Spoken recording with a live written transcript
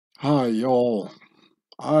Hi y'all,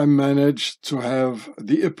 I managed to have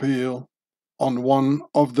the appeal on one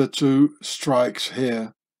of the two strikes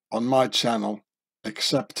here on my channel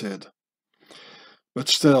accepted. But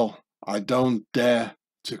still, I don't dare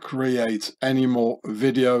to create any more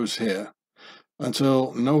videos here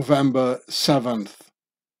until November 7th,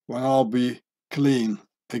 when I'll be clean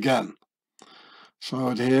again.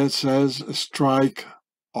 So here it says a strike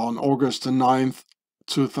on August the 9th,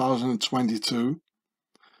 2022.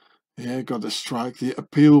 Here got a strike. The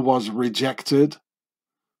appeal was rejected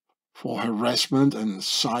for harassment and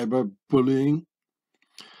cyberbullying.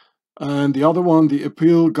 And the other one, the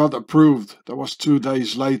appeal got approved. That was 2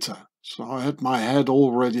 days later. So I had my head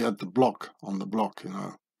already at the block, on the block,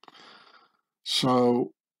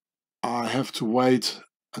 So I have to wait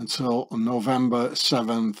until November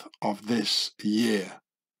 7th of this year.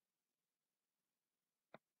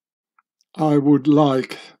 I would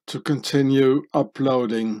like to continue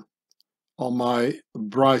uploading on my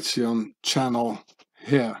G.I.U.R.E.H channel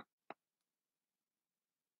here.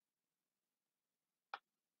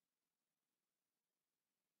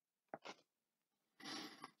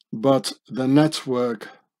 But the network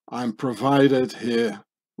I'm provided here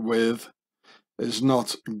with is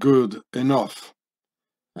not good enough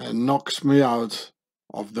and knocks me out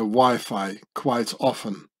of the Wi-Fi quite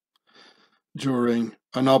often during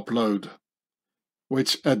an upload,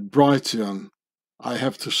 which at G.I.U.R.E I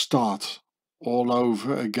have to start all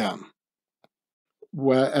over again.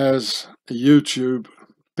 Whereas YouTube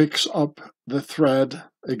picks up the thread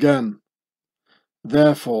again.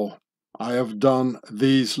 Therefore, I have done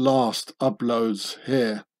these last uploads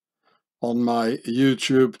here on my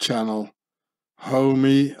YouTube channel,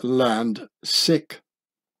 Homeland Security.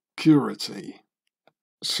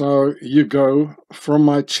 So you go from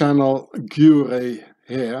my channel G.I.U.R.E.H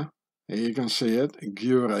here you can see it,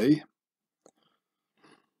 G.I.U.R.E.H,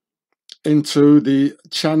 into the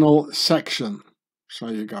channel section. So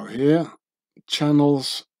you go here,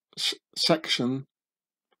 channels section,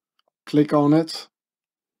 click on it,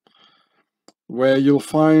 where you'll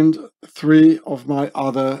find 3 of my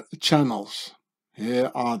other channels.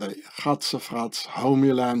 Here are they, Gatse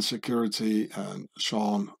Homeland Security and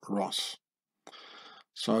Sean Ross.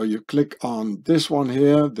 So you click on this one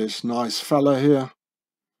here, this nice fella here,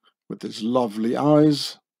 with his lovely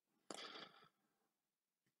eyes.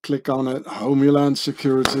 Click on it, Homeland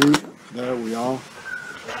Security, there we are.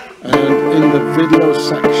 And in the video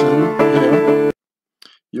section here,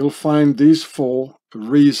 you'll find these 4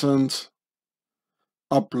 recent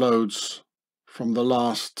uploads from the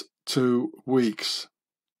last 2 weeks.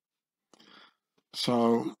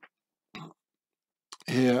 So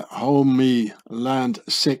here, Homeland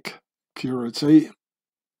Security,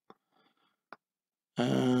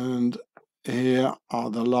 and here are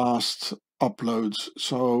the last uploads.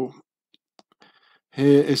 So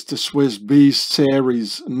here is the Swiss Beast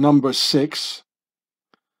series number 6,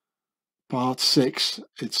 part 6.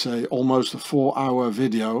 It's almost a 4-hour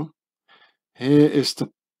video. Here is the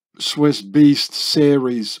Swiss Beast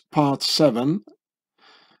series part 7.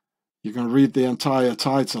 You can read the entire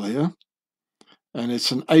title here, and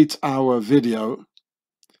it's an 8-hour video.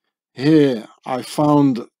 Here I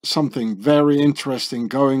found something very interesting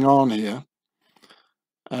going on here,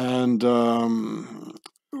 and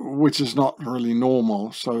which is not really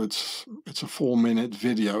normal. So it's a 4-minute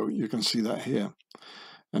video. You can see that here.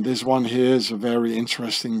 And this one here is a very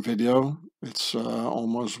interesting video. It's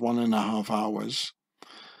almost 1.5 hours.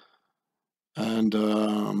 And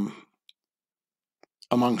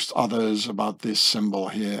amongst others about this symbol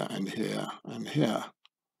here and here and here.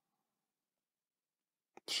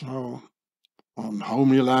 So on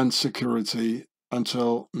Homeland Security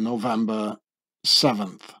until November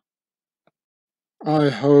 7th. I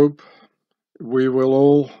hope we will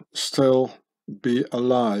all still be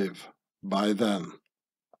alive by then.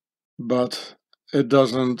 But it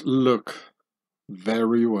doesn't look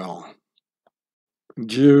very well.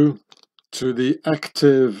 Due to the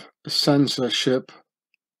active censorship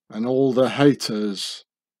and all the haters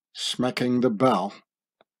smacking the bell,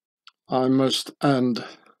 I must end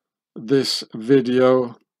this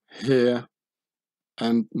video here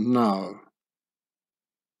and now.